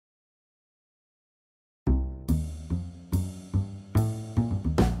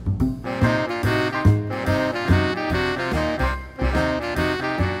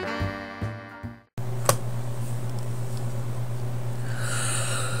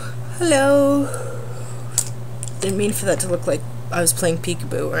Hello. Didn't mean for that to look like I was playing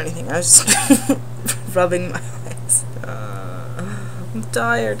peekaboo or anything. I was just rubbing my eyes. I'm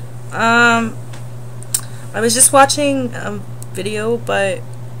tired. I was just watching a video by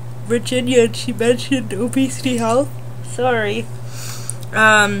Virginia and she mentioned obesity health. Sorry.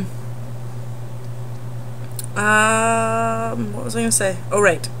 What was I gonna say? Oh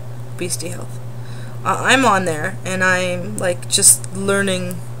right, obesity health. I'm on there and I'm like just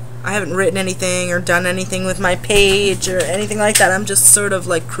learning. I haven't written anything or done anything with my page or anything like that. I'm just sort of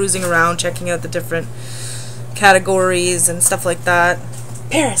like cruising around, checking out the different categories and stuff like that.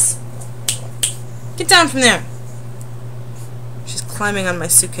 Paris! Get down from there! She's climbing on my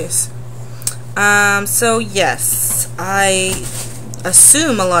suitcase. So yes, I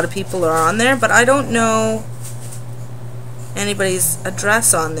assume a lot of people are on there, but I don't know anybody's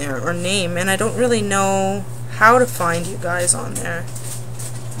address on there or name, and I don't really know how to find you guys on there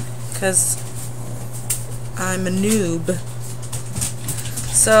because I'm a noob.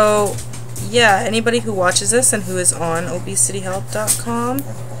 So yeah, anybody who watches this and who is on obesityhealth.com,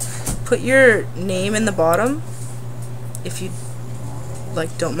 put your name in the bottom if you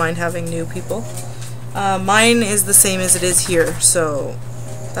like don't mind having new people. Mine is the same as it is here, so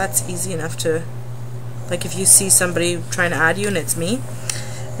that's easy enough to, like, if you see somebody trying to add you and it's me,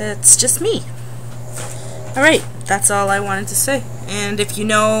 it's just me. Alright, that's all I wanted to say. And if you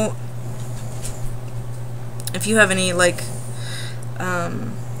know, if you have any like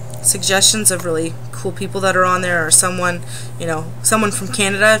suggestions of really cool people that are on there, or someone, you know, someone from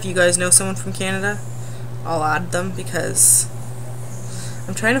Canada, if you guys know someone from Canada, I'll add them because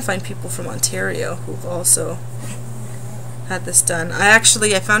I'm trying to find people from Ontario who've also had this done. I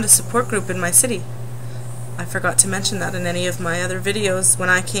found a support group in my city. I forgot to mention that in any of my other videos. When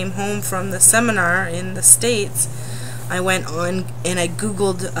I came home from the seminar in the States, I went on and I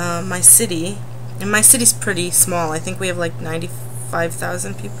googled my city, and my city's pretty small. I think we have like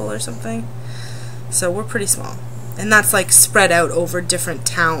 95,000 people or something, so we're pretty small, and that's like spread out over different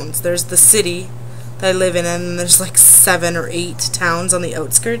towns. There's the city that I live in, and there's like 7 or 8 towns on the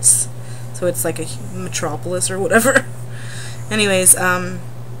outskirts, so it's like a metropolis or whatever. Anyways, I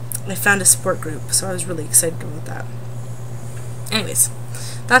found a support group, so I was really excited about that. Anyways,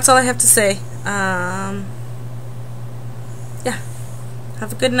 that's all I have to say. Yeah,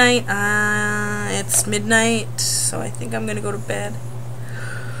 have a good night. It's midnight, so I think I'm gonna go to bed,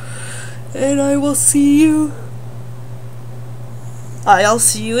 and I'll see you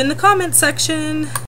in the comment section.